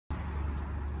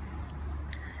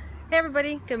Hey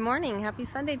everybody, good morning. Happy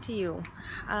Sunday to you.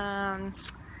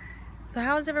 So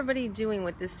how is everybody doing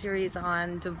with this series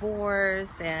on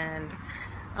divorce and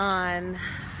on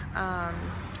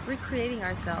recreating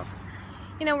ourselves?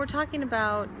 You know, we're talking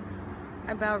about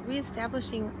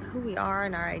reestablishing who we are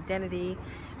and our identity,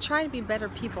 trying to be better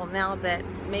people now that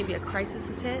maybe a crisis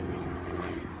has hit.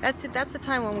 That's it. That's the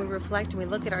time when we reflect and we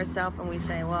look at ourselves and we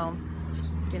say, well,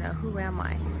 you know, who am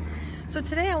I? So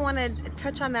today I want to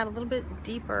touch on that a little bit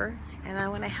deeper, and I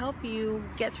want to help you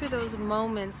get through those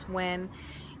moments when,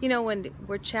 you know, when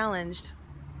we're challenged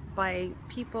by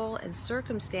people and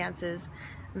circumstances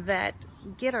that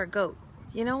get our goat.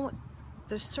 You know,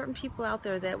 there's certain people out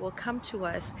there that will come to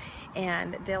us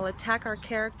and they'll attack our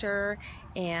character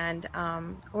and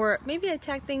or maybe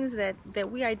attack things that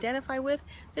we identify with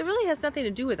that really has nothing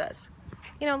to do with us.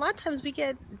 You know, a lot of times we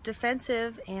get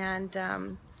defensive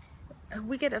and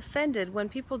we get offended when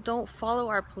people don't follow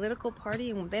our political party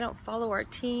and when they don't follow our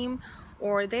team,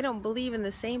 or they don't believe in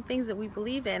the same things that we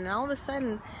believe in, and all of a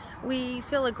sudden we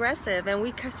feel aggressive and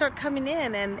we start coming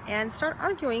in and start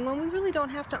arguing when we really don't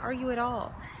have to argue at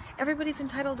all. Everybody's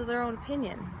entitled to their own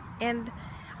opinion, and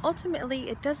ultimately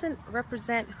it doesn't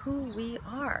represent who we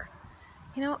are.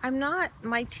 You know, I'm not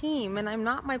my team, and I'm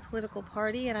not my political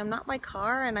party, and I'm not my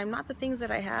car, and I'm not the things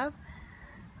that I have.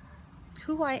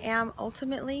 Who I am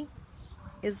ultimately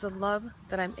is the love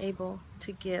that I'm able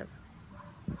to give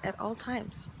at all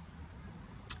times.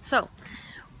 So,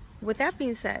 with that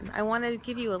being said, I want to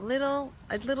give you a little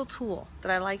tool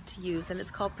that I like to use, and it's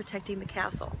called protecting the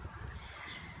castle.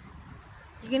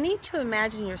 You need to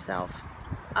imagine yourself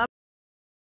up.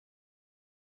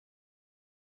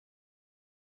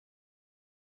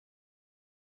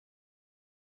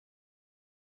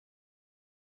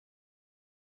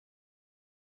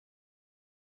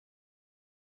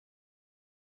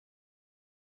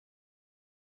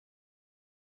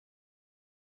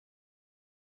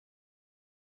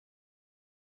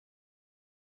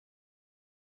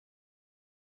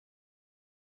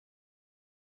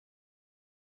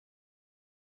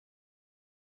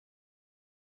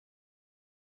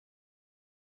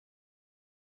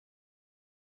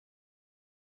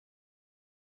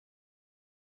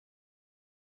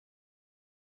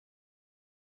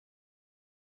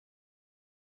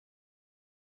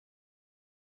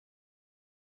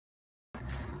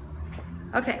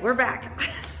 Okay, we're back.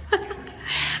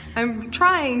 I'm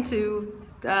trying to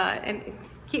and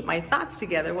keep my thoughts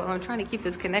together while I'm trying to keep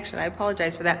this connection. I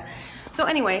apologize for that. So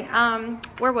anyway,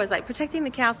 where was I? Protecting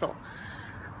the castle.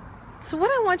 So what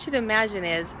I want you to imagine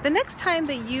is the next time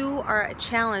that you are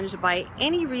challenged by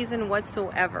any reason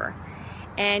whatsoever,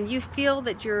 and you feel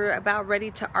that you're about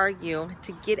ready to argue,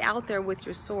 to get out there with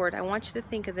your sword, I want you to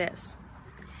think of this.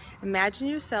 Imagine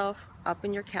yourself up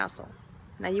in your castle.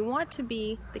 Now you want to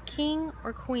be the king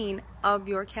or queen of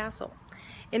your castle.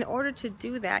 In order to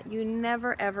do that, you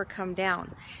never ever come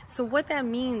down. So what that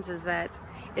means is that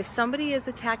if somebody is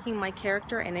attacking my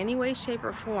character in any way, shape,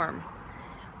 or form,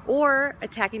 or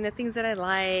attacking the things that I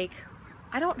like,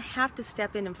 I don't have to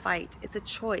step in and fight. It's a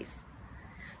choice.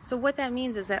 So what that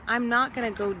means is that I'm not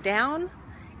going to go down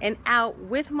and out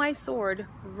with my sword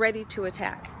ready to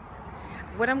attack.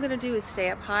 What I'm going to do is stay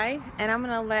up high, and I'm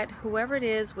going to let whoever it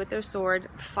is with their sword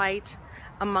fight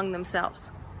among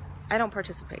themselves. I don't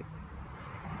participate.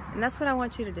 And that's what I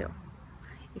want you to do.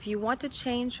 If you want to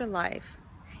change your life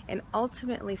and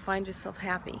ultimately find yourself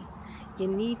happy, you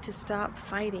need to stop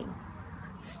fighting.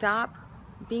 Stop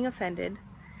being offended.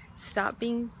 Stop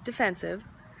being defensive.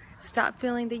 Stop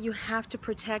feeling that you have to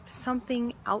protect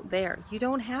something out there. You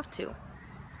don't have to.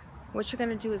 What you're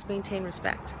going to do is maintain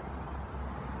respect.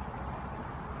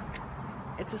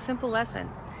 It's a simple lesson.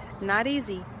 Not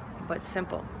easy, but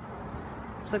simple.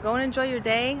 So go and enjoy your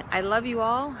day. I love you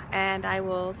all, and I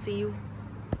will see you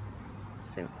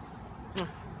soon.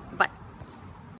 Bye.